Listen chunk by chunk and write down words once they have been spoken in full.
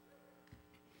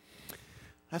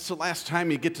That's the last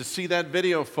time you get to see that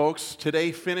video, folks.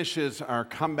 Today finishes our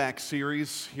comeback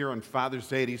series here on Father's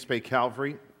Day at East Bay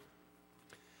Calvary.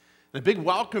 And a big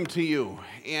welcome to you,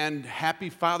 and happy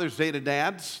Father's Day to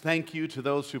dads. Thank you to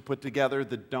those who put together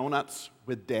the Donuts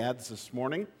with Dads this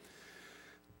morning.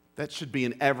 That should be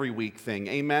an every week thing.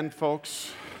 Amen,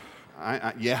 folks?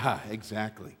 Yeah,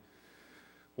 exactly.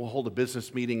 We'll hold a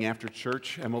business meeting after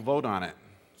church, and we'll vote on it.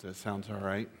 That sounds all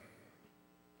right.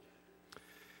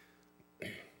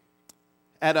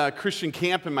 At a Christian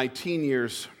camp in my teen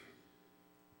years,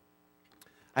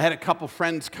 I had a couple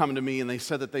friends come to me and they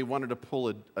said that they wanted to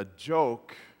pull a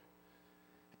joke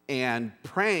and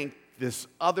prank this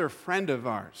other friend of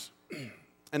ours.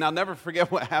 And I'll never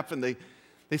forget what happened.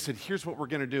 They said, here's what we're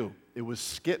going to do. It was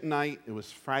skit night. It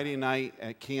was Friday night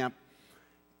at camp.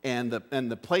 And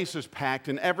the place was packed.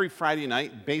 And every Friday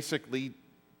night, basically,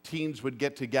 teens would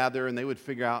get together and they would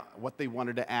figure out what they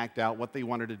wanted to act out, what they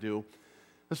wanted to do.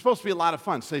 It was supposed to be a lot of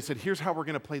fun. So they said, here's how we're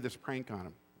going to play this prank on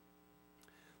him.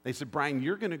 They said, Brian,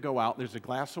 you're going to go out. There's a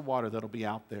glass of water that'll be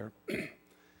out there. And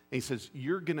he says,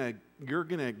 you're going to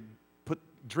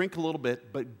drink a little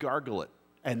bit, but gargle it,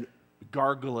 and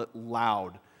gargle it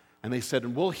loud. And they said,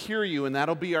 and we'll hear you, and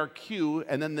that'll be our cue.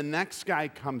 And then the next guy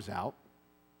comes out.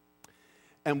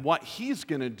 And what he's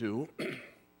going to do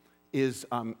is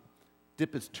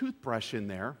dip his toothbrush in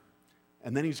there,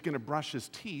 and then he's going to brush his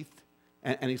teeth.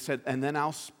 And he said, and then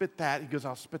I'll spit that. He goes,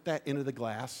 I'll spit that into the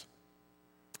glass.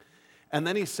 And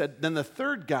then he said, then the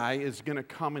third guy is going to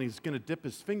come and he's going to dip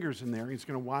his fingers in there. He's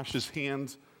going to wash his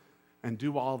hands and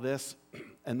do all this.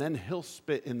 And then he'll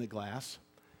spit in the glass.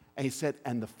 And he said,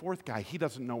 and the fourth guy, he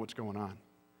doesn't know what's going on.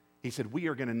 He said, we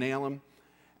are going to nail him.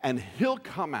 And he'll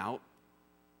come out,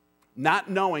 not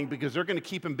knowing, because they're going to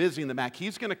keep him busy in the back.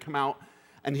 He's going to come out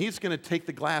and he's going to take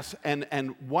the glass.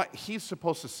 And what he's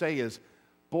supposed to say is,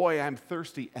 boy, I'm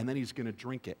thirsty, and then he's going to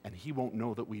drink it, and he won't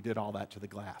know that we did all that to the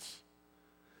glass.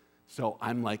 So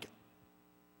I'm like,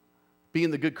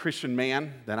 being the good Christian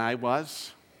man that I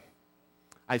was,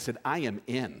 I said, I am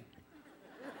in.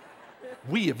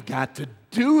 We have got to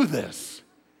do this.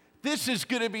 This is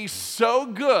going to be so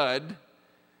good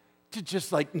to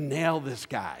just like nail this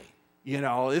guy. You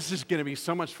know, this is going to be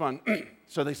so much fun.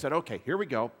 So they said, okay, here we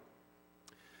go.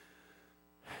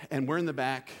 And we're in the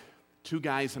back. Two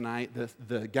guys and I,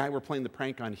 the guy we're playing the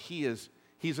prank on, he's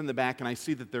in the back, and I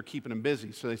see that they're keeping him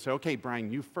busy. So they say, okay,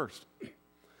 Brian, you first.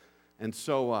 And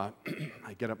so I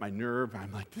get up my nerve.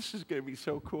 I'm like, this is going to be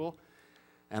so cool.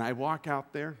 And I walk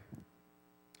out there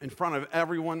in front of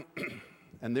everyone,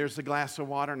 and there's the glass of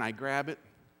water, and I grab it,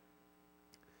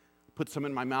 put some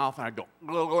in my mouth, and I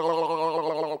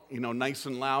go, you know, nice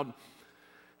and loud.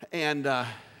 And I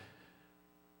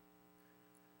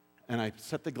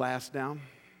set the glass down.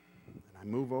 I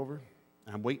move over,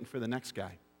 and I'm waiting for the next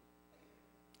guy.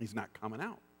 He's not coming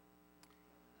out.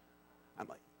 I'm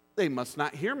like, they must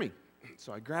not hear me.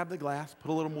 So I grab the glass,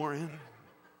 put a little more in.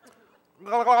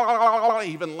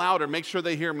 Even louder, make sure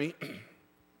they hear me.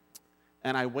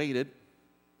 And I waited.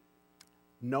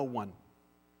 No one.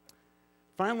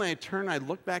 Finally, I turn, I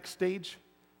look backstage,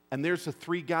 and there's the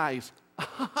three guys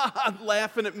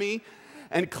laughing at me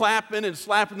and clapping and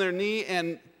slapping their knee,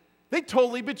 and they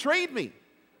totally betrayed me.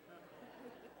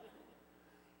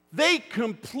 They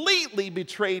completely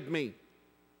betrayed me.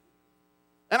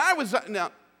 And I was,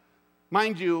 now,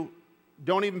 mind you,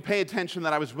 don't even pay attention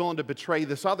that I was willing to betray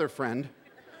this other friend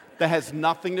that has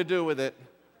nothing to do with it.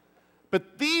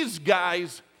 But these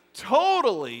guys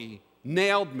totally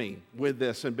nailed me with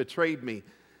this and betrayed me.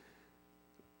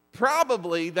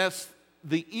 Probably that's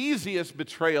the easiest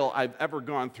betrayal I've ever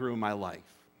gone through in my life.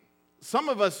 Some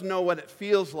of us know what it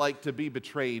feels like to be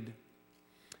betrayed.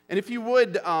 And if you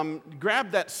would,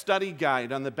 grab that study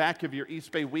guide on the back of your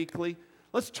East Bay Weekly.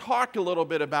 Let's talk a little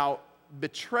bit about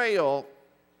betrayal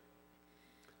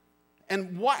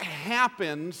and what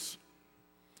happens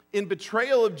in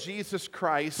betrayal of Jesus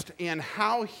Christ and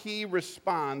how he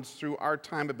responds through our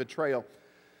time of betrayal.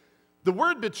 The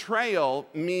word betrayal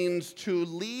means to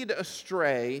lead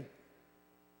astray,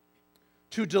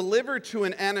 to deliver to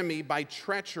an enemy by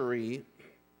treachery,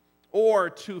 or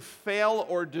to fail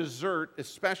or desert,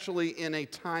 especially in a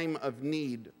time of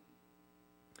need.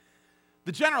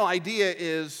 The general idea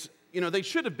is, you know, they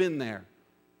should have been there.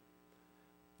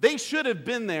 They should have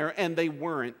been there and they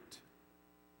weren't.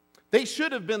 They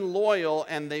should have been loyal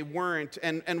and they weren't.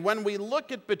 And when we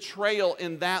look at betrayal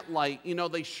in that light, you know,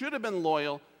 they should have been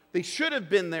loyal. They should have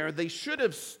been there. They should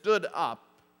have stood up.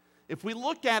 If we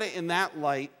look at it in that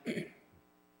light,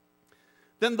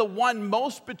 then the one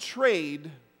most betrayed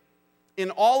in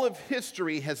all of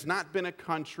history has not been a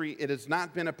country, it has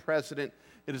not been a president,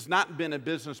 It has not been a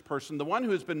business person. The one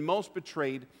who has been most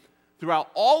betrayed throughout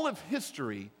all of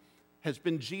history has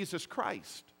been Jesus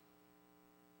Christ.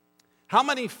 How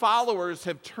many followers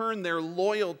have turned their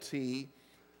loyalty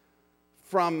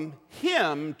from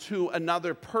him to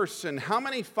another person? How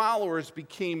many followers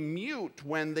became mute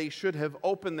when they should have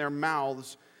opened their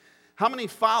mouths? How many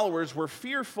followers were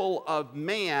fearful of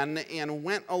man and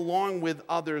went along with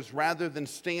others rather than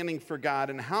standing for God?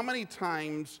 And how many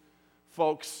times,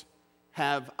 folks,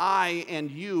 have I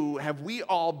and you, have we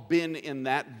all been in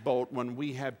that boat when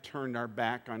we have turned our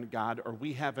back on God, or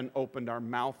we haven't opened our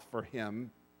mouth for him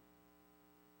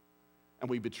and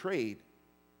we betrayed?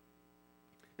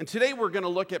 And today we're going to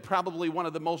look at probably one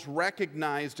of the most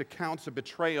recognized accounts of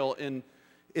betrayal in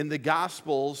the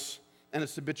Gospels, and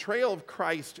it's the betrayal of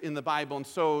Christ in the Bible. And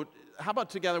so how about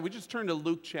together, we just turn to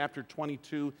Luke chapter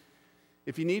 22.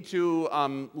 If you need to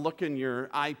look in your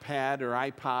iPad or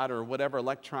iPod or whatever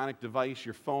electronic device,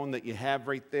 your phone that you have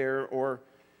right there, or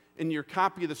in your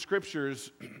copy of the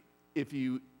Scriptures, if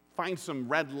you find some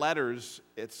red letters,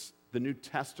 it's the New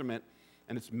Testament,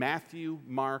 and it's Matthew,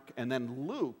 Mark, and then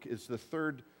Luke is the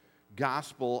third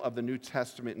gospel of the New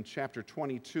Testament in chapter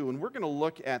 22. And we're going to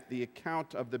look at the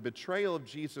account of the betrayal of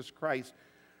Jesus Christ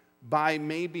by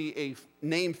maybe a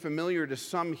name familiar to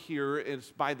some here.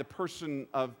 Is by the person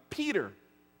of Peter.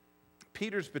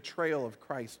 Peter's betrayal of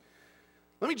Christ.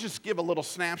 Let me just give a little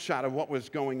snapshot of what was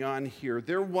going on here.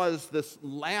 There was this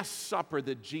Last Supper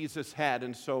that Jesus had,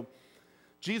 and so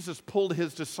Jesus pulled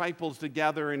his disciples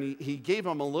together and he gave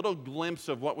them a little glimpse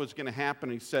of what was going to happen.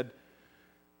 He said,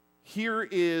 "Here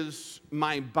is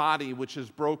my body, which is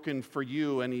broken for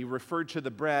you." And he referred to the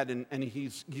bread, and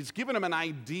he's given them an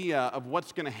idea of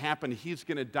what's going to happen. He's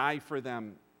going to die for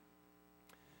them.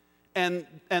 And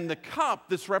the cup,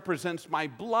 this represents my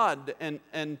blood.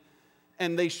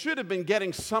 And they should have been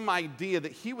getting some idea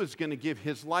that he was going to give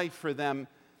his life for them.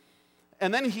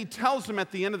 And then he tells them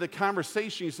at the end of the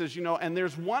conversation, he says, and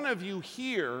there's one of you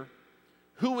here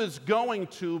who is going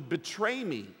to betray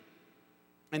me.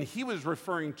 And he was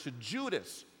referring to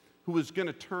Judas, who was going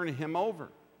to turn him over.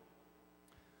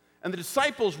 And the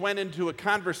disciples went into a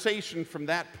conversation from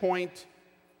that point,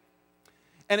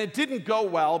 and it didn't go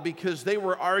well because they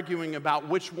were arguing about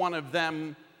which one of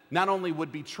them not only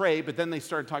would betray, but then they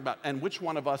started talking about, and which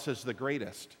one of us is the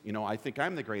greatest? I think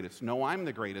I'm the greatest. No, I'm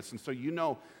the greatest. And so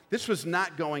this was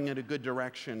not going in a good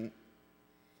direction.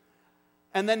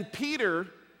 And then Peter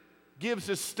gives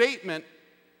a statement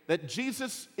that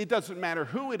Jesus, it doesn't matter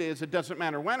who it is, it doesn't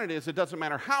matter when it is, it doesn't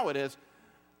matter how it is,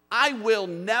 I will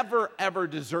never, ever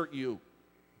desert you.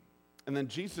 And then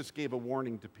Jesus gave a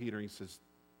warning to Peter. He says,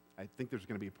 I think there's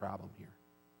going to be a problem here.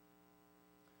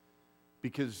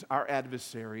 Because our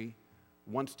adversary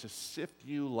wants to sift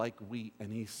you like wheat.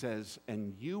 And he says,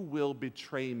 and you will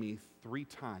betray me 3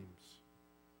 times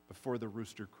before the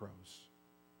rooster crows.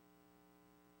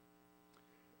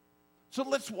 So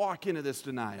let's walk into this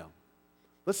denial.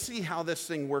 Let's see how this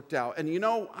thing worked out. And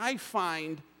I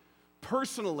find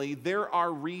personally there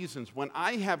are reasons when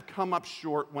I have come up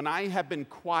short, when I have been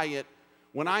quiet,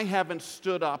 when I haven't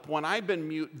stood up, when I've been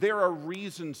mute, there are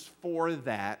reasons for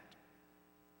that.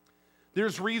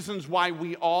 There's reasons why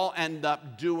we all end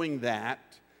up doing that.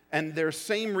 And there's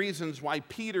same reasons why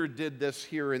Peter did this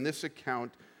here in this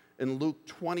account in Luke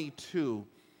 22.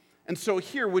 And so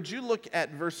here, would you look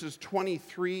at verses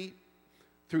 23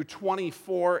 through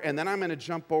 24, and then I'm going to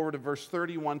jump over to verse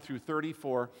 31 through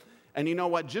 34. And you know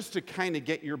what? Just to kind of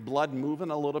get your blood moving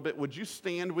a little bit, would you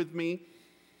stand with me?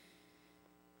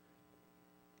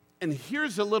 And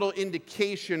here's a little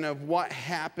indication of what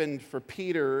happened for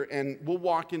Peter, and we'll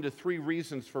walk into 3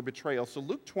 reasons for betrayal. So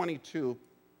Luke 22,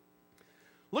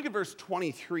 look at verse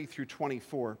 23 through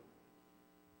 24.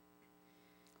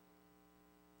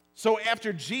 So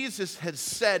after Jesus had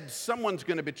said someone's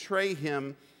going to betray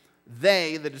him,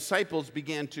 the disciples,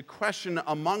 began to question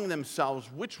among themselves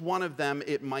which one of them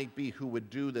it might be who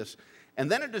would do this. And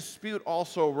then a dispute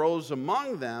also arose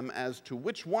among them as to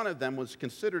which one of them was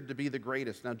considered to be the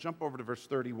greatest. Now jump over to verse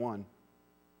 31.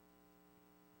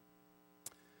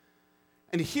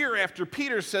 And here, after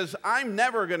Peter says, I'm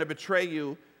never going to betray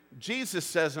you, Jesus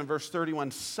says in verse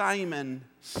 31, Simon,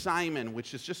 Simon,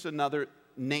 which is just another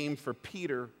name for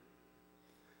Peter,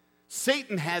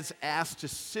 Satan has asked to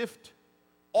sift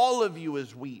all of you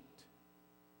as wheat.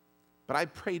 But I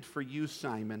prayed for you,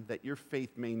 Simon, that your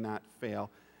faith may not fail.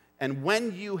 And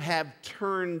when you have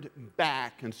turned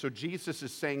back, and so Jesus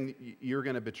is saying you're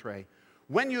going to betray.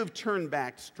 When you have turned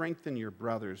back, strengthen your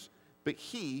brothers. But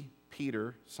he,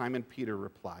 Peter, Simon Peter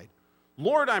replied,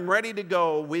 Lord, I'm ready to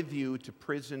go with you to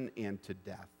prison and to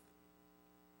death.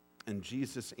 And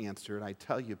Jesus answered, I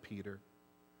tell you, Peter,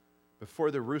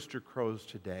 before the rooster crows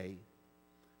today,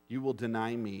 you will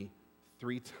deny me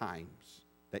 3 times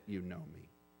that you know me.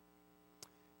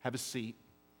 Have a seat.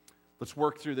 Let's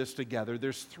work through this together.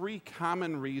 There's 3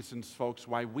 common reasons, folks,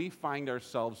 why we find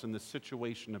ourselves in the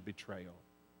situation of betrayal.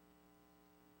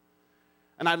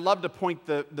 And I'd love to point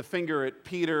the finger at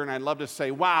Peter, and I'd love to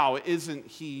say, wow, isn't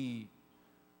he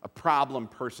a problem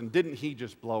person? Didn't he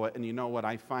just blow it? And you know what?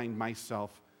 I find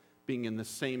myself being in the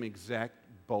same exact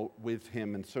boat with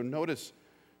him. And so notice,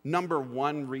 number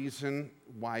 1 reason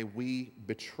why we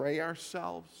betray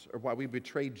ourselves, or why we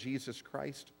betray Jesus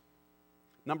Christ.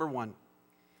 Number 1,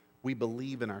 we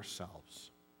believe in ourselves.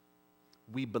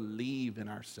 We believe in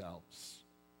ourselves.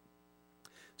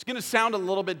 It's going to sound a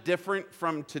little bit different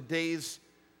from today's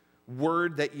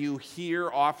word that you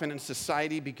hear often in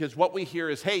society, because what we hear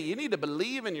is, hey, you need to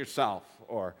believe in yourself,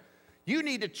 or you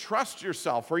need to trust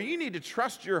yourself, or you need to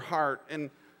trust your heart. And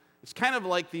it's kind of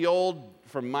like the old,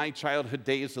 from my childhood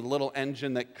days, the little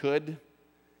engine that could.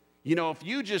 You know, if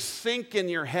you just think in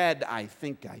your head, I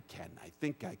think I can, I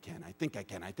think I can, I think I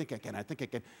can, I think I can, I think I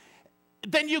can,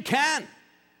 then you can,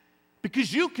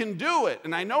 because you can do it.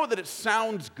 And I know that it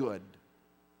sounds good,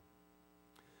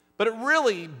 but it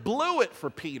really blew it for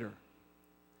Peter.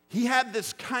 He had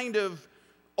this kind of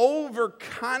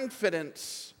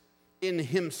overconfidence in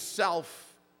himself.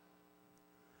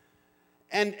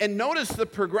 And notice the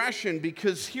progression,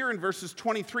 because here in verses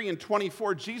 23 and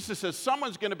 24, Jesus says,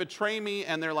 someone's going to betray me,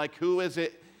 and they're like, who is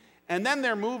it? And then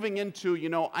they're moving into,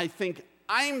 I think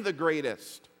I'm the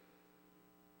greatest.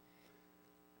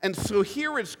 And so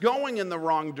here it's going in the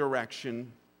wrong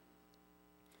direction.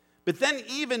 But then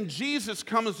even Jesus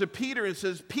comes to Peter and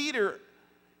says, Peter,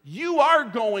 you are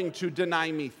going to deny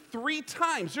me 3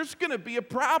 times. There's going to be a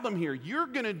problem here. You're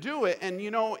going to do it. And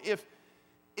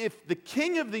if the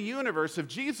King of the universe, if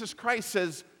Jesus Christ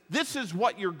says, this is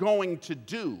what you're going to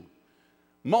do,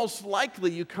 most likely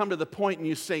you come to the point and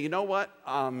you say, you know what?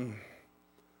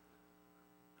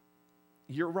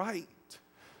 You're right.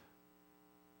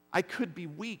 I could be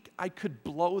weak. I could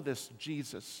blow this,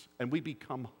 Jesus, and we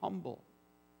become humble.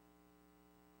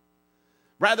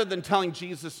 Rather than telling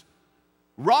Jesus,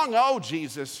 wrong,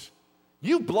 Jesus,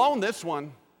 you've blown this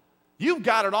one. You've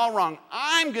got it all wrong.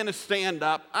 I'm going to stand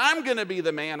up. I'm going to be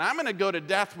the man. I'm going to go to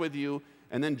death with you.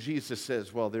 And then Jesus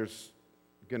says, well, there's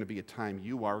going to be a time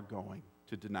you are going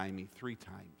to deny me 3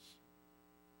 times.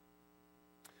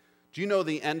 Do you know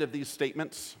the end of these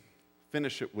statements?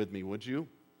 Finish it with me, would you?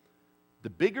 The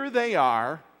bigger they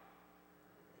are,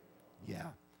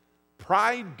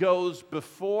 pride goes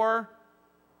before,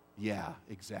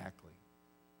 exactly.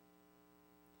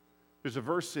 There's a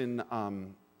verse in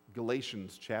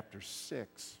Galatians chapter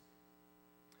 6,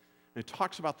 and it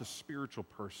talks about the spiritual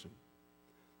person,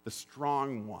 the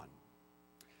strong one.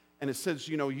 And it says,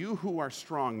 you who are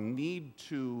strong need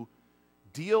to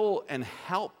deal and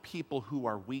help people who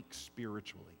are weak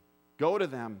spiritually. Go to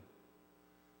them.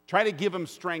 Try to give them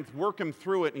strength, work them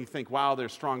through it, and you think, wow, they're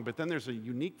strong. But then there's a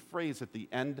unique phrase at the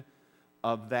end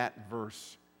of that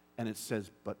verse, and it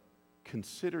says, but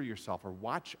consider yourself, or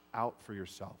watch out for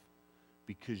yourself,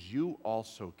 because you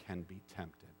also can be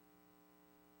tempted.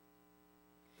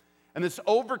 And this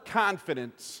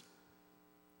overconfidence,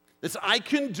 this I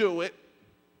can do it,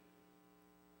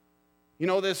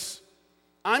 this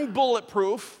I'm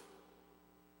bulletproof,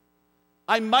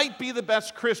 I might be the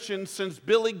best Christian since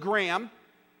Billy Graham.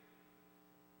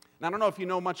 And I don't know if you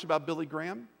know much about Billy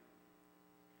Graham.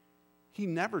 He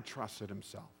never trusted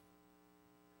himself.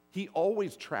 He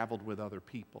always traveled with other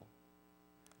people.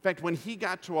 In fact, when he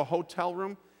got to a hotel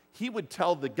room, he would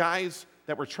tell the guys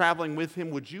that were traveling with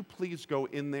him, would you please go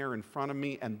in there in front of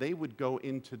me? And they would go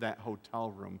into that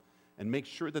hotel room and make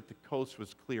sure that the coast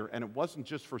was clear. And it wasn't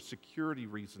just for security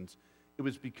reasons. It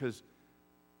was because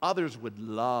others would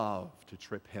love to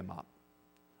trip him up.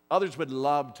 Others would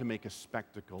love to make a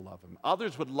spectacle of him.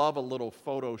 Others would love a little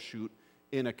photo shoot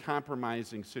in a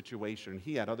compromising situation.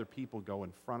 He had other people go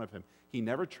in front of him. He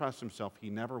never trusted himself. He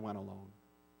never went alone.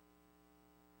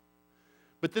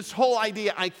 But this whole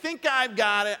idea, I think I've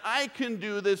got it, I can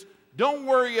do this, don't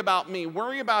worry about me,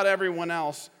 worry about everyone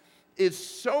else, is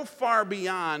so far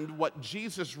beyond what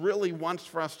Jesus really wants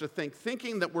for us to think.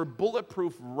 Thinking that we're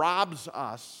bulletproof robs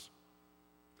us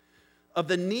of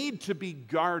the need to be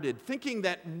guarded. Thinking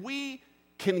that we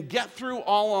can get through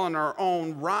all on our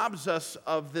own robs us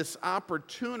of this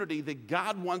opportunity that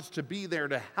God wants to be there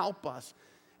to help us.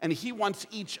 And He wants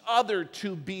each other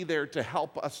to be there to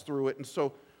help us through it. And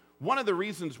so one of the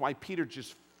reasons why Peter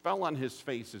just fell on his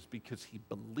face is because he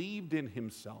believed in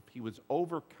himself. He was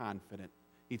overconfident.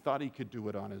 He thought he could do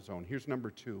it on his own. Here's number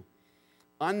 2.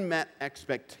 Unmet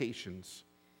expectations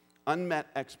Unmet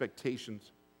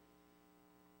expectations.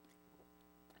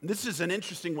 This is an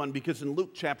interesting one because in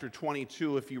Luke chapter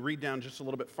 22, if you read down just a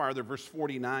little bit farther, verse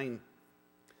 49,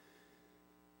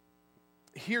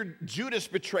 here Judas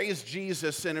betrays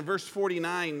Jesus, and in verse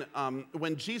 49,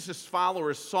 when Jesus'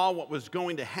 followers saw what was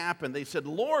going to happen, they said,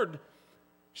 "Lord,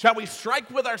 shall we strike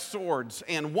with our swords?"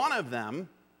 And one of them,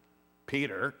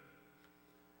 Peter,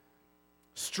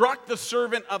 struck the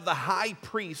servant of the high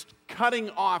priest, cutting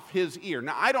off his ear.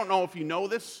 Now, I don't know if you know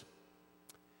this.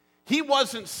 He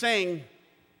wasn't saying,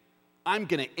 "I'm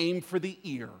going to aim for the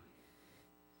ear."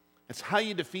 That's how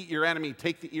you defeat your enemy,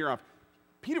 take the ear off.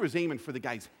 Peter was aiming for the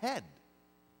guy's head.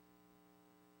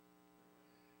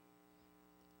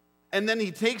 And then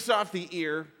he takes off the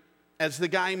ear as the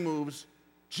guy moves.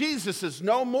 Jesus says,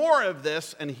 "No more of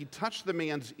this," and he touched the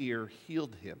man's ear,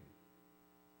 healed him.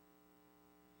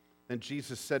 Then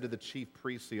Jesus said to the chief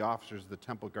priests, the officers of the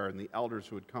temple guard, and the elders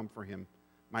who had come for him,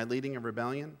 "Am I leading a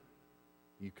rebellion?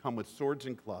 You come with swords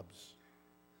and clubs.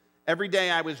 Every day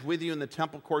I was with you in the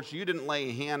temple courts. You didn't lay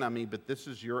a hand on me, but this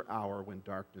is your hour when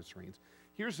darkness reigns."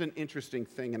 Here's an interesting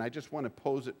thing, and I just want to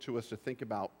pose it to us to think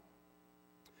about,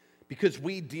 because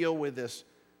we deal with this.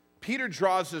 Peter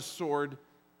draws his sword.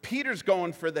 Peter's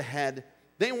going for the head.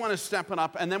 They want to step it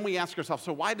up, and then we ask ourselves,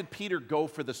 so why did Peter go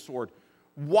for the sword?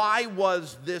 Why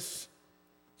was this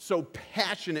so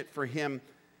passionate for him?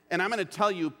 And I'm going to tell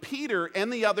you, Peter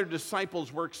and the other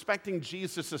disciples were expecting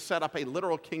Jesus to set up a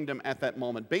literal kingdom at that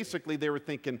moment. Basically, they were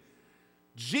thinking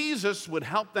Jesus would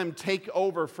help them take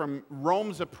over from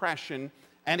Rome's oppression,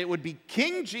 and it would be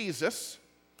King Jesus,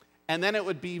 and then it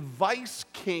would be Vice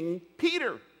King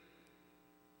Peter.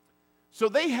 So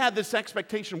they had this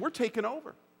expectation, we're taking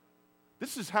over.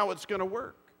 This is how it's going to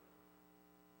work.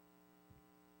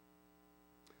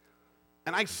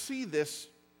 And I see this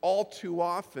all too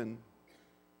often.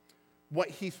 What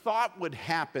he thought would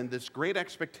happen, this great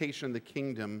expectation of the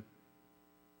kingdom,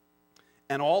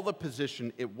 and all the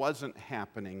position, it wasn't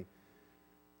happening.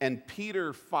 And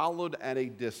Peter followed at a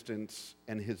distance,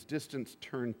 and his distance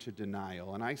turned to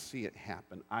denial. And I see it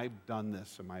happen. I've done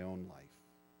this in my own life.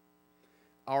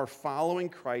 Our following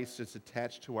Christ is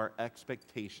attached to our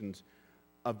expectations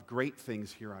of great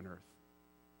things here on earth.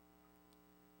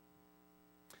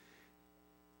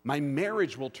 My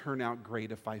marriage will turn out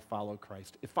great if I follow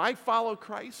Christ. If I follow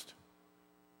Christ,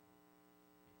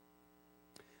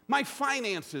 my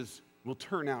finances will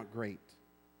turn out great.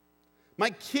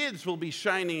 My kids will be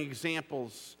shining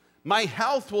examples. My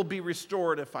health will be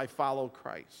restored if I follow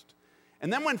Christ.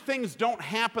 And then when things don't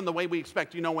happen the way we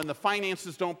expect, when the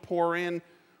finances don't pour in,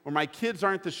 or my kids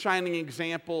aren't the shining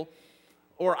example,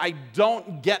 or I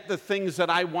don't get the things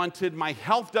that I wanted, my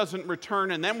health doesn't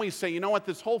return, and then we say,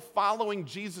 this whole following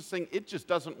Jesus thing, it just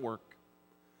doesn't work.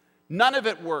 None of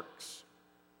it works.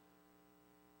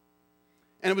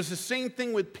 And it was the same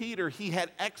thing with Peter. He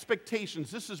had expectations.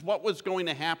 This is what was going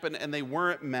to happen, and they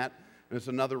weren't met. There's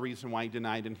another reason why he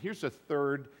denied. And here's a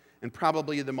third, and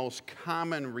probably the most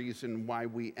common reason why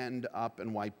we end up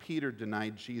and why Peter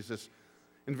denied Jesus.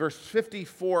 In verse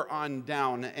 54 on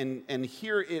down, and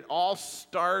here it all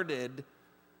started.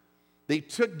 They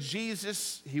took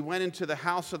Jesus. He went into the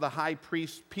house of the high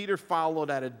priest. Peter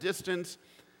followed at a distance.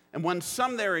 And when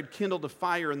some there had kindled a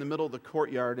fire in the middle of the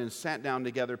courtyard and sat down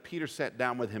together, Peter sat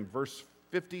down with him. Verse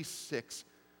 56,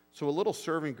 so a little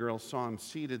servant girl saw him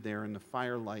seated there in the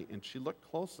firelight, and she looked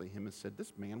closely at him and said,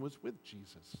 "This man was with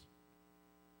Jesus."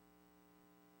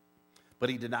 But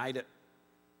he denied it.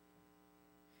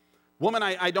 "Woman,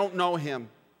 I don't know him."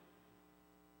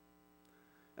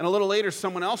 And a little later,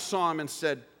 someone else saw him and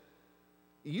said,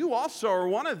 "You also are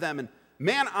one of them." And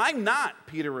 "Man, I'm not,"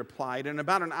 Peter replied. And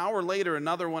about an hour later,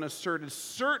 another one asserted,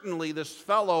 "Certainly this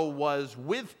fellow was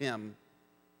with him,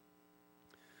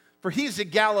 for he's a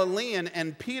Galilean."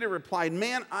 And Peter replied,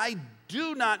 "Man, I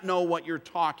do not know what you're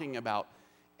talking about."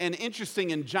 And interesting,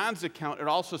 in John's account, it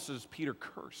also says Peter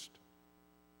cursed.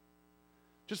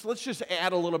 Let's just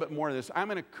add a little bit more to this. I'm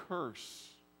going to curse.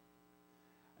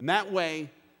 And that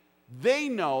way, they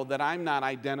know that I'm not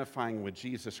identifying with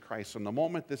Jesus Christ. And the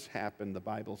moment this happened, the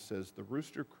Bible says the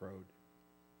rooster crowed.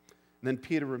 And then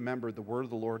Peter remembered the word of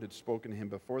the Lord had spoken to him,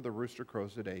 "Before the rooster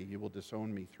crows today, you will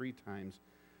disown me 3 times.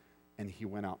 And he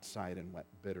went outside and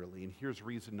wept bitterly. And here's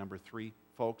reason number 3,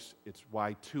 folks. It's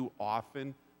why too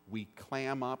often we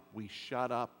clam up, we shut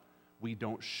up, we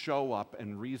don't show up.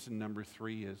 And reason number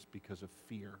 3 is because of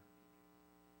fear.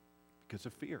 Because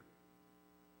of fear.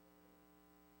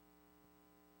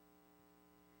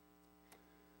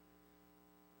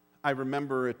 I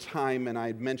remember a time, and I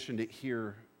had mentioned it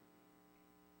here,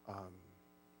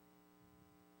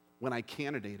 when I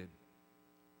candidated.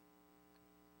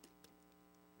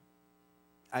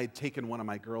 I had taken one of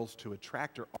my girls to a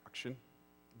tractor auction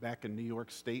back in New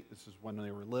York State. This is when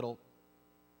they were little.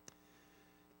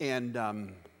 And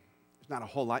there's not a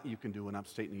whole lot you can do in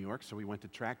upstate New York, so we went to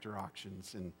tractor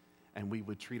auctions, and we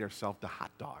would treat ourselves to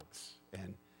hot dogs.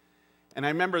 And I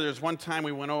remember there's one time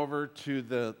we went over to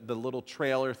the little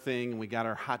trailer thing, and we got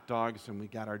our hot dogs, and we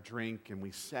got our drink, and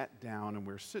we sat down, and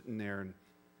we were sitting there, and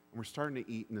we're starting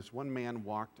to eat, and this one man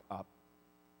walked up,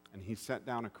 and he sat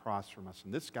down across from us,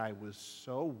 and this guy was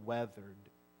so weathered.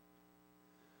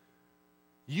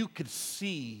 You could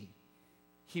see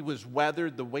he was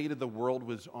weathered. The weight of the world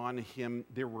was on him.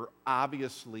 There were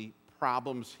obviously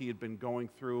problems he had been going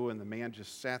through, and the man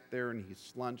just sat there, and he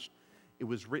slunched. It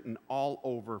was written all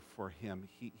over for him.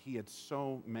 He had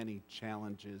so many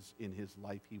challenges in his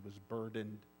life. He was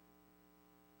burdened.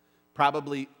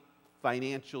 Probably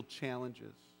financial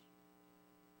challenges.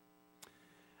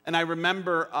 And I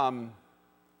remember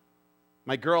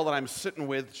my girl that I'm sitting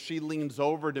with, she leans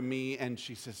over to me and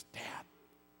she says, Dad,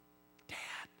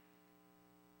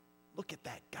 look at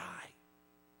that guy.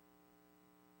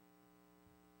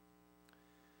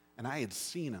 And I had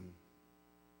seen him.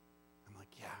 I'm like,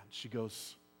 yeah. And she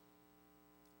goes,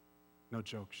 no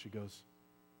joke, she goes,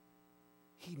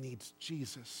 he needs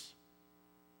Jesus.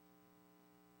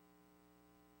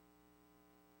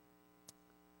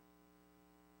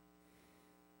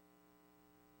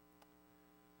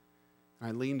 And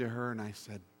I leaned to her and I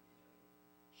said,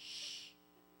 shh.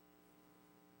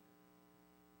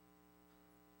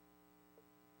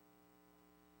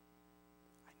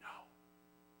 I know.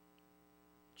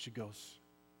 She goes,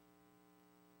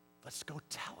 let's go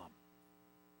tell him.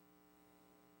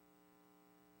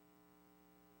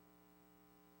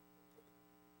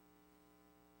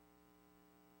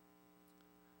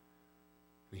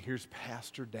 And here's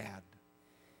Pastor Dad.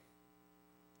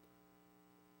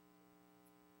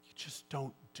 Just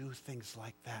don't do things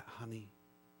like that, honey.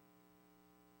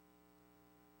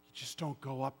 You just don't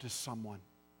go up to someone.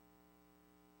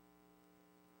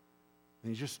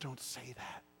 And you just don't say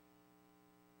that.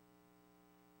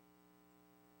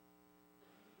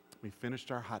 We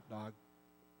finished our hot dog,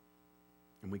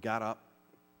 and we got up,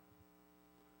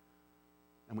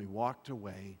 and we walked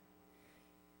away.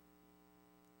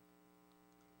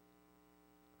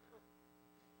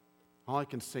 All I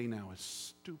can say now is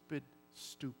stupid.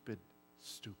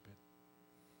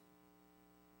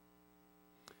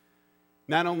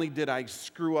 Not only did I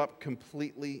screw up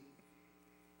completely,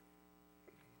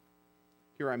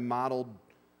 here I modeled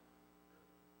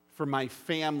for my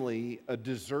family a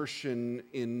desertion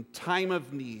in time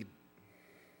of need.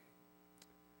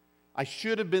 I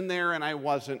should have been there and I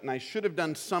wasn't, and I should have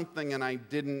done something and I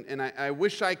didn't, and I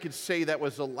wish I could say that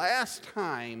was the last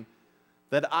time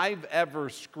that I've ever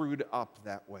screwed up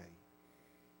that way.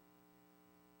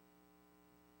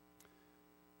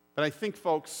 But I think,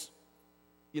 folks,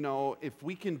 if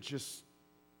we can just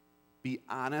be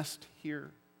honest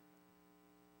here,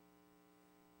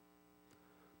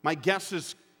 my guess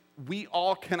is we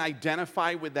all can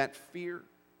identify with that fear.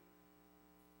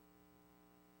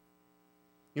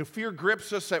 Fear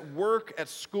grips us at work, at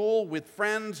school, with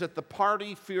friends, at the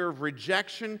party, fear of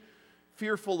rejection,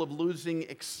 fearful of losing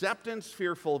acceptance,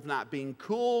 fearful of not being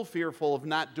cool, fearful of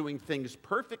not doing things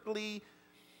perfectly.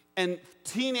 And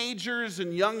teenagers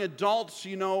and young adults,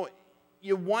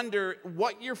 you wonder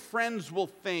what your friends will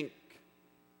think.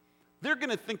 They're going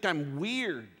to think I'm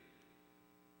weird.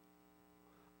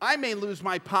 I may lose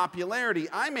my popularity.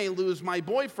 I may lose my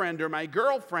boyfriend or my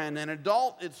girlfriend. An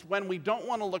adult, it's when we don't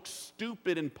want to look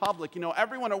stupid in public.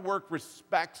 Everyone at work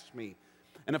respects me.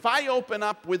 And if I open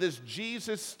up with this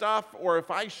Jesus stuff, or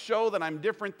if I show that I'm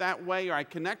different that way, or I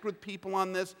connect with people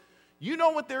on this, you know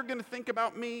what they're going to think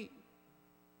about me?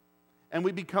 And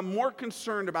we become more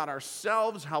concerned about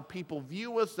ourselves, how people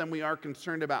view us, than we are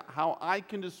concerned about how I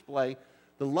can display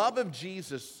the love of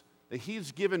Jesus that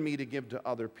He's given me to give to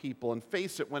other people. And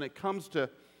face it, when it comes to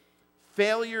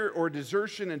failure or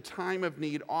desertion in time of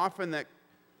need, often that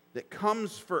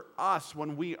comes for us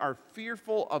when we are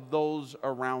fearful of those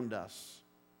around us.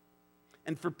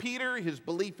 And for Peter, his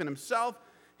belief in himself,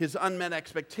 his unmet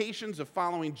expectations of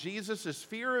following Jesus, his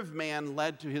fear of man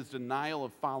led to his denial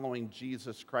of following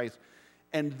Jesus Christ.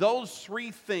 And those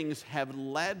three things have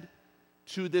led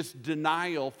to this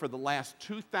denial for the last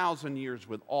 2,000 years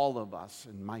with all of us,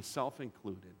 and myself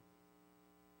included.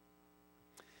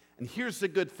 And here's the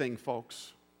good thing,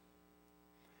 folks.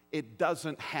 It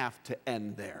doesn't have to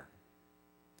end there.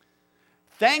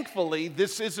 Thankfully,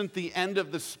 this isn't the end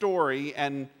of the story,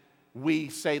 and we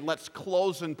say, let's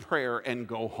close in prayer and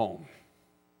go home.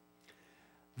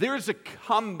 There's a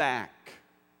comeback.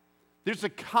 There's a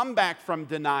comeback from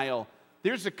denial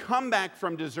There's a comeback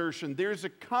from desertion. There's a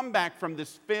comeback from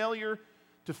this failure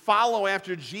to follow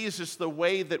after Jesus the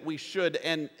way that we should.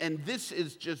 And this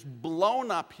is just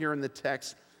blown up here in the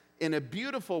text in a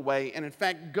beautiful way. And in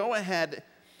fact, go ahead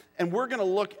and we're going to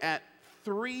look at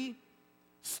 3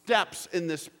 steps in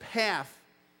this path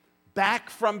back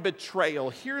from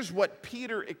betrayal. Here's what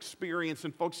Peter experienced.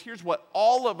 And folks, here's what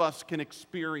all of us can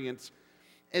experience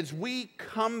as we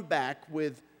come back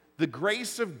with the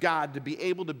grace of God to be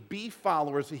able to be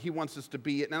followers that he wants us to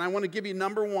be. And I want to give you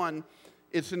number 1.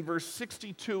 It's in verse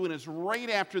 62, and it's right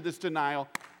after this denial.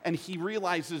 And he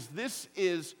realizes this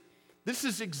is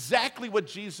exactly what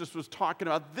Jesus was talking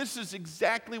about. This is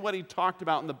exactly what he talked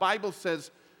about. And the Bible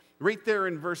says right there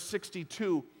in verse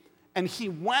 62, and he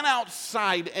went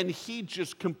outside and he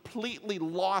just completely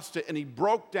lost it. And he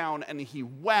broke down and he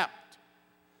wept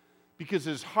because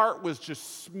his heart was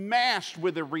just smashed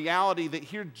with the reality that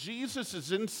here Jesus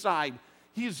is inside.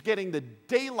 He's getting the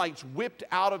daylights whipped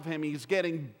out of him. He's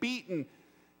getting beaten.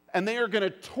 And they are going to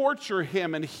torture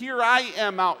him. And here I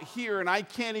am out here, and I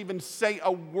can't even say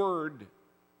a word.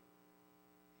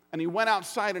 And he went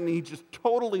outside, and he just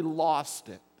totally lost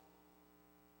it.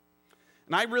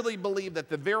 And I really believe that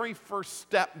the very first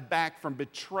step back from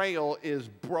betrayal is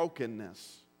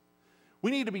brokenness.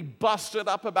 We need to be busted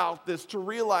up about this to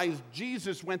realize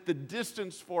Jesus went the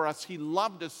distance for us. He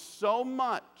loved us so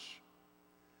much.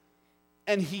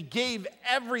 And he gave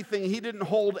everything. He didn't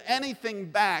hold anything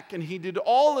back. And he did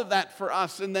all of that for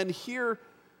us. And then here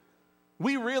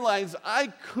we realize I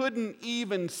couldn't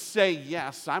even say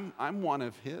yes. I'm one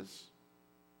of his.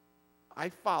 I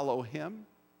follow him.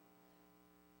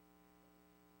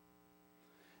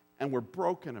 And we're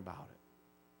broken about it.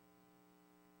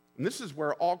 And this is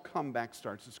where all comeback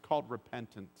starts. It's called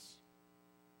repentance.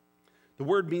 The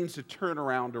word means to turn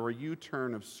around or a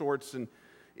U-turn of sorts. And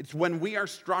it's when we are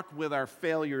struck with our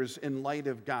failures in light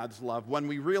of God's love, when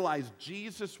we realize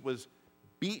Jesus was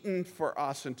beaten for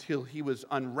us until he was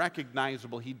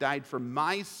unrecognizable. He died for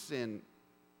my sin.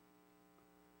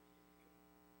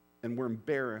 And we're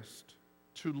embarrassed,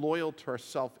 too loyal to our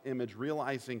self-image,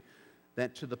 realizing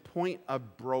that to the point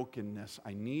of brokenness,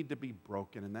 I need to be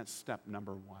broken. And that's step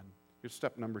number 1. Here's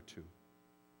step number 2.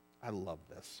 I love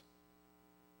this.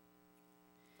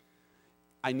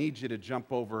 I need you to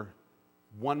jump over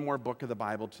one more book of the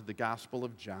Bible to the Gospel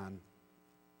of John.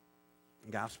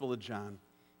 Gospel of John.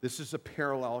 This is a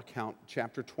parallel account,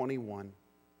 chapter 21.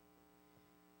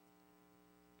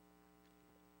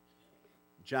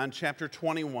 John chapter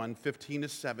 21, 15 to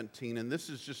 17. And this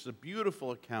is just a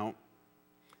beautiful account.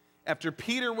 After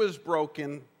Peter was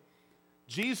broken,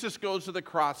 Jesus goes to the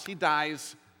cross. He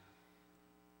dies.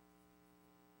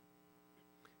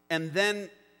 And then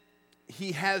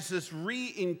he has this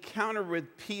re-encounter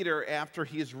with Peter after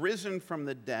he is risen from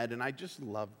the dead. And I just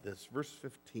love this. Verse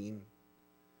 15.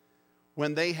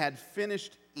 When they had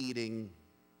finished eating,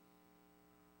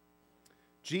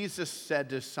 Jesus said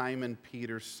to Simon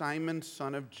Peter, Simon,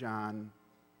 son of John.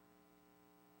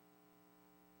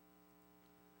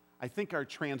 I think our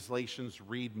translations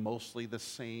read mostly the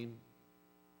same.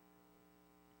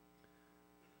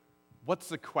 What's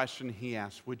the question he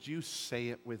asked? Would you say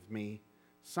it with me?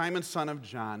 Simon, son of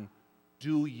John,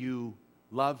 do you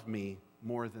love me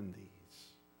more than these?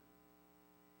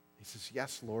 He says,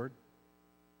 yes, Lord.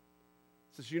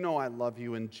 He says, you know I love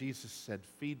you. And Jesus said,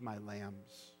 feed my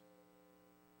lambs.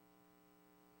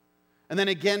 And then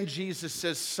again, Jesus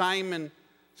says, Simon,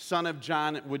 son of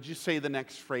John, would you say the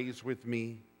next phrase with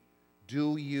me?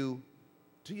 Do you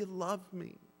love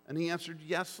me? And he answered,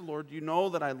 yes, Lord, you know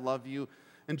that I love you.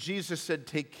 And Jesus said,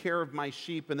 take care of my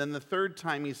sheep. And then the third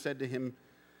time he said to him,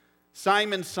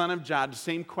 Simon, son of John,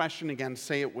 same question again,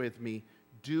 say it with me.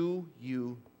 Do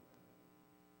you?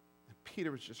 And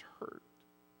Peter was just hurt.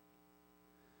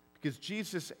 Because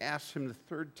Jesus asked him the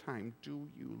third time, do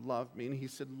you love me? And he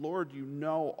said, Lord, you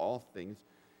know all things.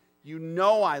 You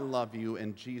know I love you.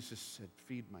 And Jesus said,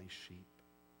 feed my sheep.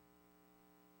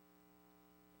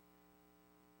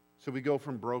 So we go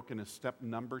from broken to step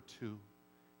number 2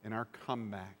 in our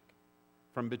comeback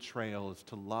from betrayal is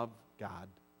to love God.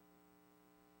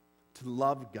 To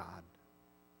love God.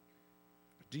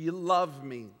 Do you love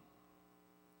me?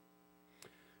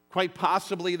 Quite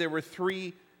possibly there were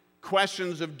 3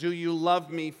 questions of do you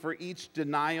love me for each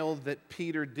denial that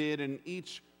Peter did, and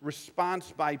each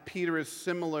response by Peter is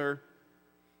similar.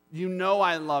 You know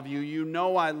I love you. You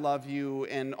know I love you.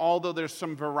 And although there's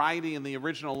some variety in the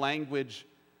original language,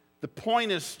 the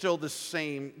point is still the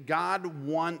same. God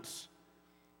wants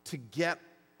to get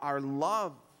our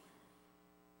love.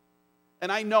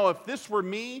 And I know if this were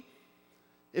me,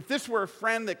 If this were a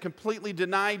friend that completely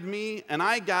denied me and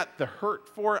I got the hurt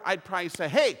for it, I'd probably say,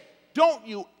 hey, don't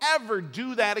you ever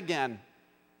do that again.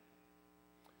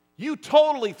 You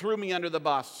totally threw me under the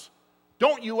bus.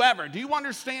 Don't you ever. Do you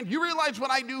understand? You realize what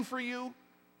I do for you?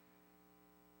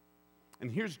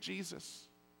 And here's Jesus.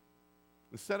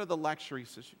 Instead of the lecture, he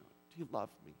says, do you love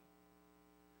me?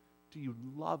 Do you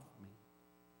love me?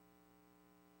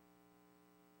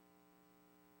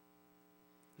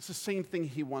 It's the same thing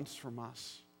he wants from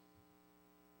us.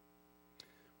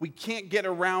 We can't get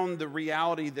around the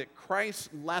reality that Christ's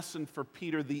lesson for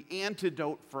Peter, the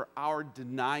antidote for our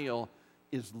denial,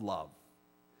 is love.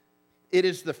 It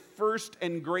is the first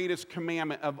and greatest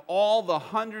commandment of all the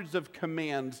hundreds of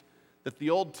commands that the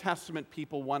Old Testament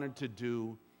people wanted to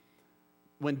do.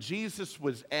 When Jesus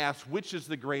was asked which is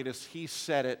the greatest, he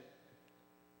said it.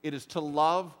 It is to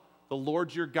love the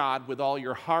Lord your God with all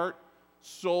your heart,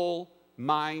 soul,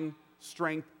 mind,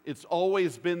 strength. It's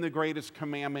always been the greatest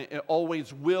commandment. It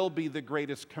always will be the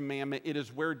greatest commandment. It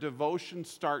is where devotion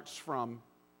starts from.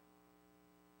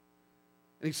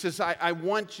 And he says, I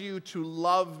want you to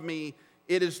love me.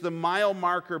 It is the mile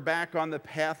marker back on the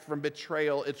path from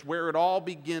betrayal. It's where it all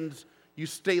begins. You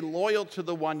stay loyal to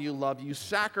the one you love. You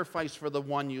sacrifice for the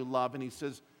one you love. And he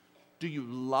says, do you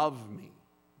love me?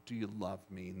 Do you love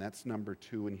me? And that's number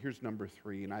 2. And here's number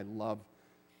 3. And I love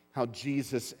how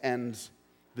Jesus ends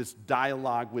this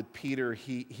dialogue with Peter.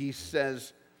 He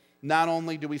says, not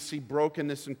only do we see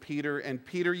brokenness in Peter, and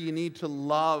Peter, you need to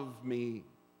love me.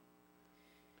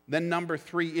 Then number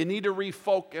 3, you need to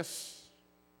refocus.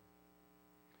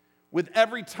 With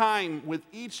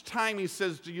each time he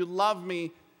says, do you love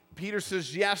me? Peter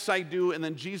says, yes, I do. And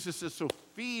then Jesus says, so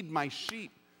feed my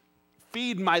sheep,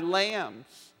 feed my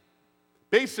lambs.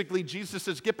 Basically, Jesus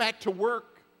says, get back to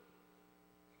work.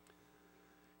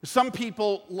 Some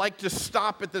people like to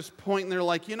stop at this point and they're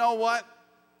like, you know what?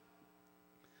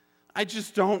 I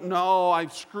just don't know.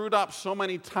 I've screwed up so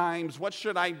many times. What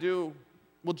should I do?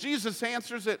 Well, Jesus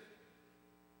answers it.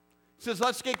 He says,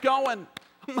 let's get going.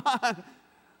 Come on.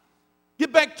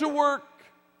 Get back to work.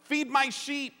 Feed my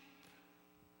sheep.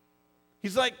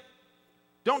 He's like,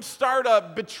 don't start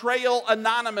a betrayal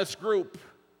anonymous group.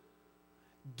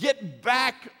 Get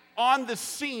back on the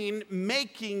scene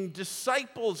making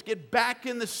disciples. Get back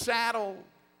in the saddle.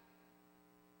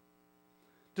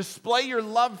 Display your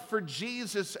love for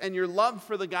Jesus and your love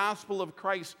for the gospel of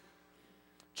Christ.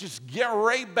 Just get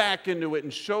right back into it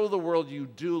and show the world you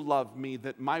do love me,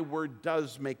 that my word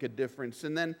does make a difference.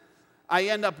 And then I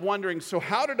end up wondering, so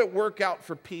how did it work out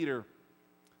for Peter?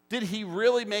 Did he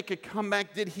really make a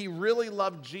comeback? Did he really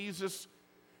love Jesus?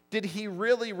 Did he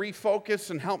really refocus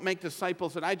and help make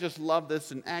disciples? And I just love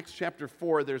this. In Acts chapter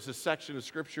 4, there's a section of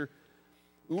scripture.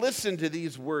 Listen to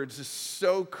these words. It's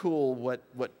so cool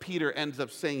what Peter ends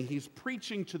up saying. He's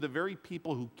preaching to the very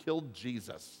people who killed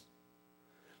Jesus.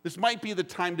 This might be the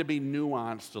time to be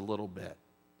nuanced a little bit.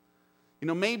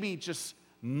 Maybe just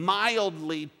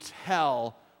mildly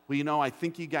tell, well, I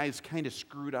think you guys kind of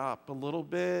screwed up a little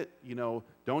bit.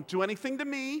 Don't do anything to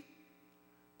me.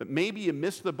 But maybe you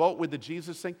missed the boat with the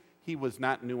Jesus thing. He was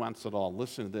not nuanced at all.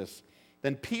 Listen to this.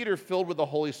 Then Peter, filled with the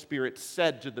Holy Spirit,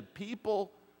 said to the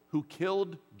people who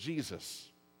killed Jesus,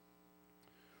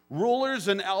 rulers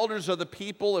and elders of the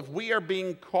people, if we are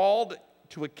being called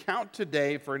to account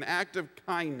today for an act of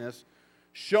kindness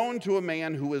shown to a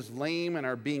man who is lame and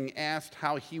are being asked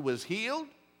how he was healed,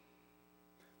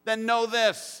 then know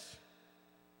this,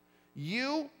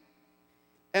 you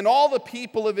and all the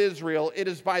people of Israel, it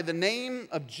is by the name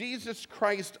of Jesus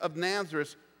Christ of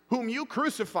Nazareth, whom you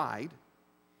crucified,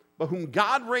 but whom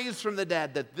God raised from the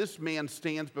dead, that this man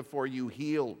stands before you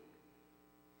healed.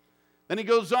 Then he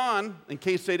goes on, in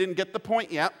case they didn't get the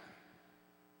point yet.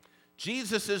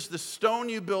 Jesus is the stone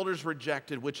you builders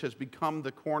rejected, which has become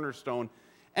the cornerstone.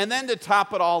 And then to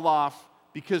top it all off,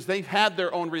 because they've had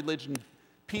their own religion,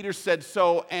 Peter said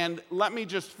so, and let me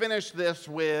just finish this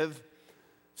with,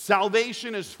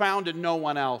 salvation is found in no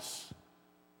one else.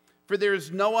 For there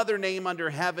is no other name under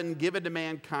heaven given to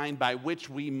mankind by which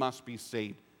we must be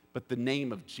saved, but the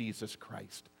name of Jesus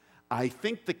Christ. I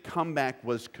think the comeback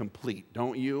was complete,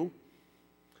 don't you?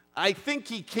 I think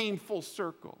he came full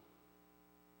circle.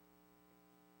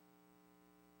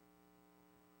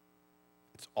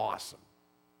 It's awesome.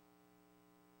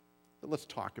 But let's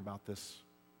talk about this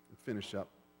and finish up.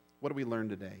 What do we learn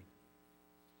today?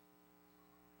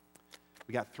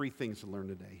 We got 3 things to learn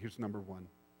today. Here's number 1.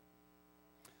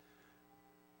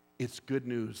 It's good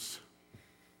news.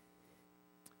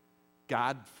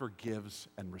 God forgives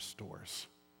and restores.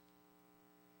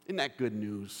 Isn't that good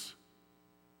news?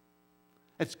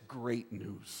 It's great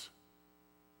news.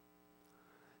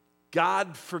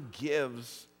 God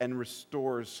forgives and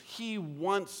restores. He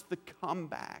wants the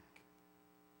comeback.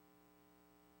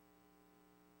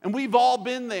 And we've all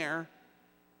been there.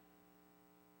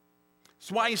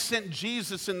 That's why he sent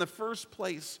Jesus in the first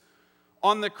place.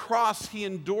 On the cross, he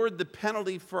endured the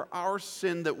penalty for our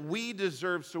sin that we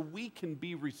deserve so we can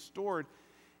be restored.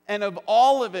 And of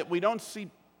all of it, we don't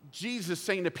see Jesus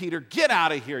saying to Peter, "Get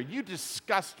out of here. You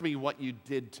disgust me what you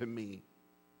did to me."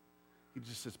 He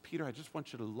just says, "Peter, I just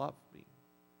want you to love me.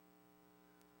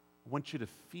 I want you to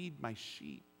feed my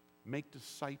sheep, make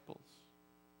disciples."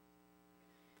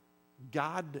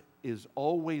 God is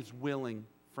always willing,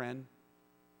 friend,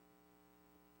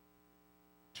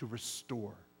 to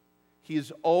restore. He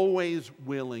is always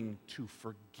willing to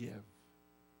forgive.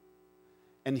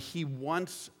 And he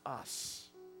wants us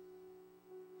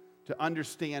to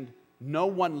understand no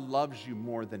one loves you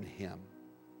more than him.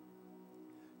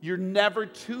 You're never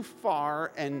too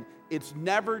far, and it's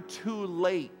never too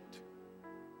late.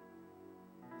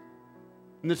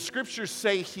 And the scriptures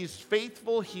say he's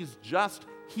faithful, he's just,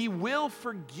 he will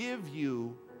forgive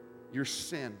you your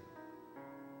sin.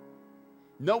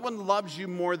 No one loves you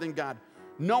more than God.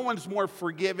 No one's more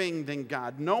forgiving than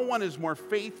God. No one is more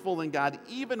faithful than God.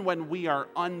 Even when we are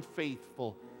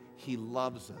unfaithful, he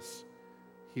loves us.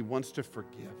 He wants to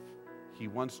forgive. He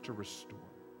wants to restore.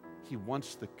 He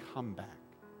wants the comeback.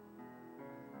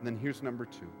 And then here's number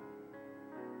 2.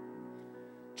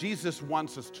 Jesus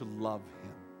wants us to love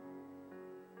him.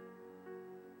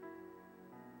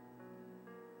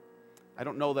 I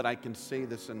don't know that I can say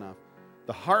this enough.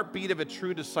 The heartbeat of a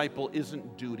true disciple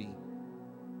isn't duty.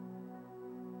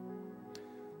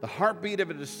 The heartbeat of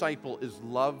a disciple is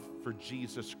love for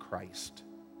Jesus Christ.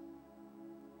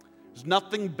 There's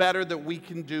nothing better that we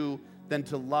can do than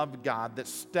to love God.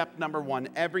 That's step number 1.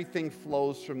 Everything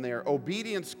flows from there.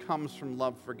 Obedience comes from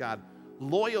love for God.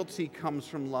 Loyalty comes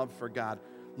from love for God.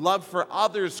 Love for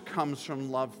others comes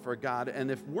from love for God.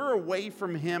 And if we're away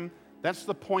from him, that's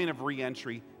the point of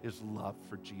re-entry, is love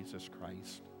for Jesus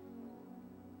Christ.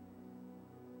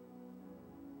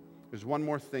 There's one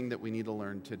more thing that we need to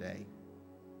learn today.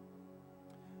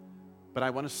 But I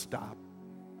want to stop.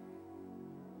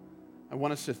 I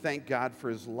want us to thank God for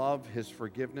his love, his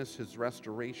forgiveness, his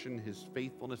restoration, his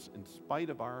faithfulness in spite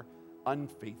of our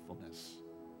unfaithfulness.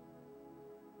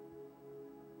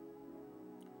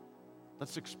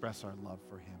 Let's express our love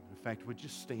for him. In fact, would you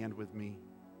stand with me?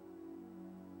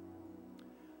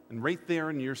 And right there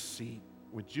in your seat,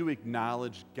 would you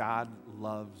acknowledge God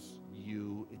loves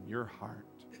you in your heart?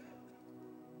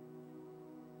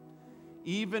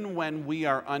 Even when we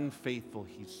are unfaithful,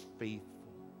 he's faithful.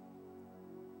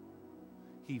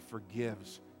 He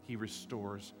forgives, he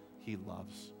restores, he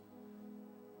loves.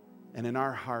 And in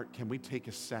our heart, can we take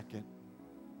a second,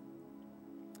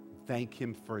 thank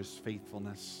him for his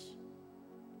faithfulness,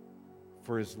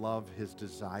 for his love, his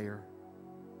desire,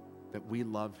 that we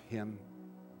love him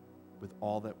with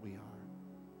all that we are.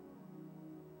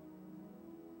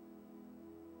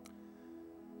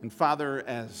 And Father,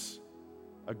 as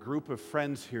a group of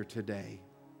friends here today,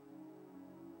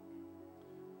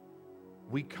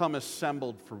 we come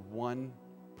assembled for one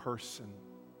person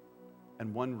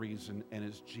and one reason, and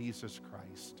it's Jesus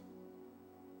Christ.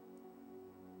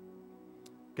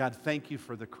 God, thank you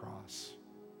for the cross.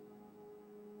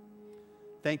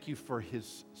 Thank you for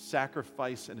his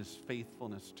sacrifice and his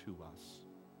faithfulness to us.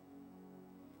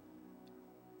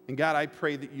 And God, I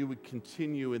pray that you would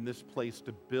continue in this place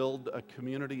to build a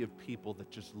community of people that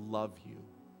just love you.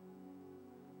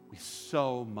 We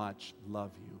so much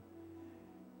love you.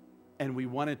 And we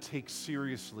want to take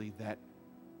seriously that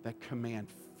command,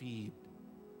 feed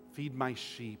my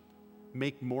sheep,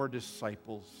 make more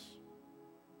disciples,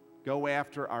 go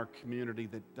after our community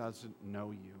that doesn't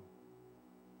know you.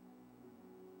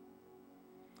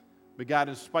 But God,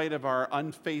 in spite of our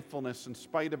unfaithfulness, in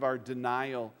spite of our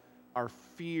denial, our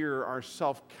fear, our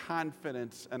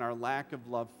self-confidence, and our lack of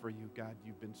love for you, God,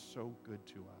 you've been so good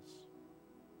to us.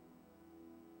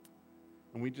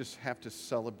 And we just have to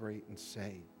celebrate and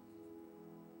say,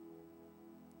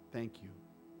 thank you.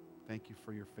 Thank you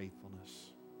for your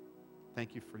faithfulness.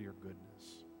 Thank you for your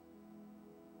goodness.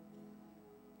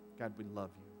 God, we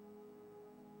love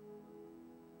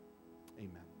you.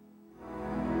 Amen.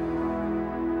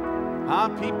 Huh,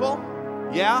 people?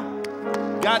 Yeah?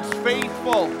 God's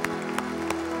faithful.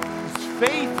 He's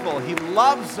faithful. He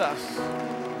loves us.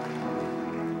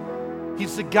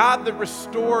 He's the God that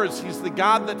restores. He's the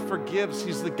God that forgives.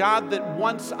 He's the God that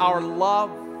wants our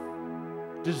love,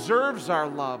 deserves our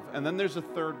love. And then there's a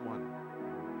third one.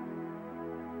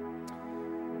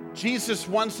 Jesus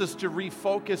wants us to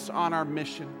refocus on our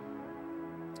mission.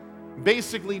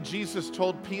 Basically, Jesus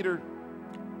told Peter,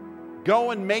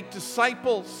 go and make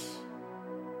disciples.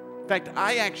 In fact,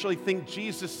 I actually think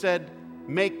Jesus said,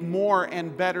 make more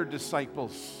and better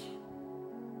disciples.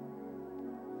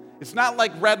 It's not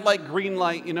like red light, green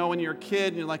light, when you're a kid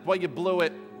and you're like, well, you blew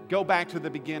it, go back to the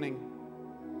beginning.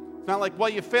 It's not like, well,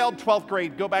 you failed 12th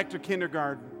grade, go back to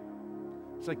kindergarten.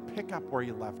 It's like, pick up where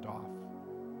you left off.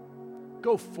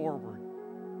 Go forward.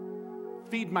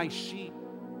 Feed my sheep.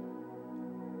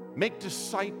 Make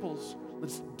disciples.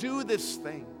 Let's do this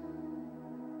thing.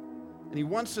 And he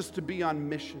wants us to be on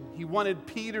mission. He wanted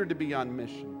Peter to be on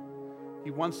mission.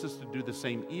 He wants us to do the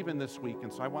same even this week.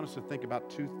 And so I want us to think about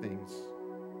two things.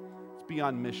 Let's be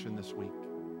on mission this week.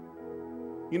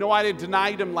 I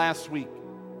denied him last week.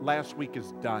 Last week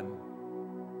is done.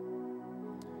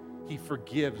 He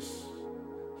forgives.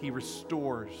 He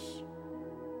restores.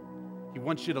 He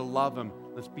wants you to love him.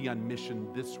 Let's be on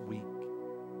mission this week.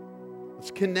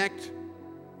 Let's connect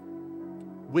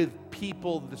with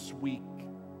people this week.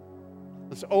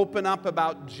 Let's open up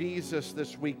about Jesus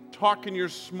this week. Talk in your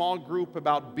small group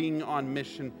about being on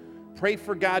mission. Pray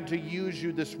for God to use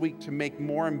you this week to make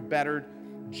more and better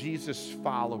Jesus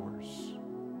followers.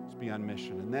 Let's be on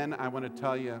mission. And then I want to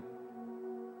tell you,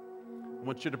 I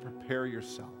want you to prepare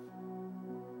yourself.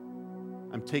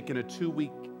 I'm taking a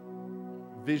 2-week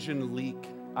Vision Leak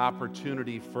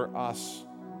opportunity for us.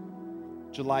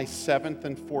 July 7th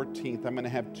and 14th, I'm going to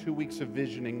have 2 weeks of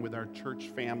visioning with our church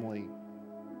family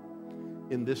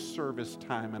in this service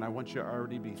time, and I want you to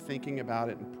already be thinking about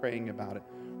it and praying about it.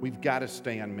 We've got to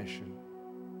stay on mission.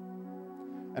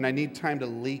 And I need time to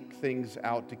leak things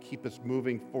out to keep us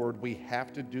moving forward. We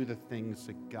have to do the things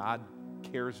that God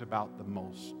cares about the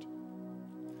most.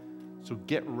 So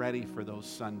get ready for those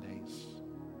Sundays.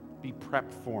 Be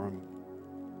prepped for them,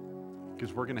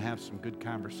 because we're going to have some good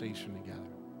conversation together.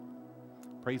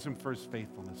 Praise him for his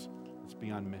faithfulness. Let's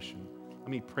be on mission. Let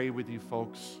me pray with you,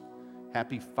 folks.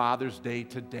 Happy Father's Day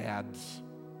to dads.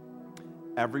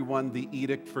 Everyone, the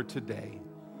edict for today,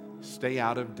 stay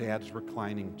out of dad's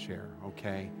reclining chair,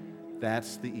 okay?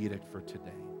 That's the edict for today.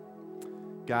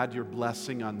 God, your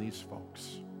blessing on these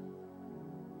folks.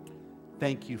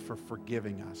 Thank you for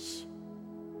forgiving us.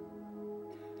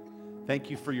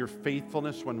 Thank you for your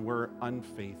faithfulness when we're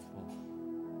unfaithful.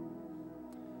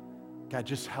 God,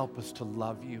 just help us to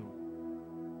love you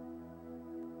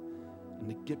and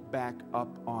to get back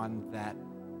up on that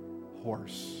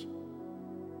horse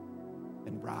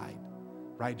and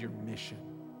ride your mission.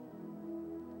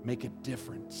 Make a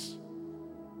difference.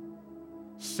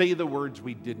 Say the words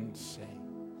we didn't say.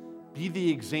 Be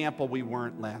the example we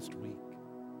weren't last week.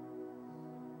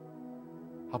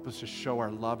 Help us to show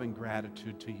our love and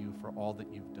gratitude to you for all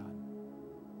that you've done.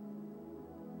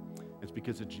 It's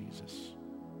because of Jesus.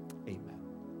 Amen.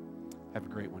 Have a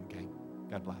great one, gang.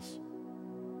 God bless.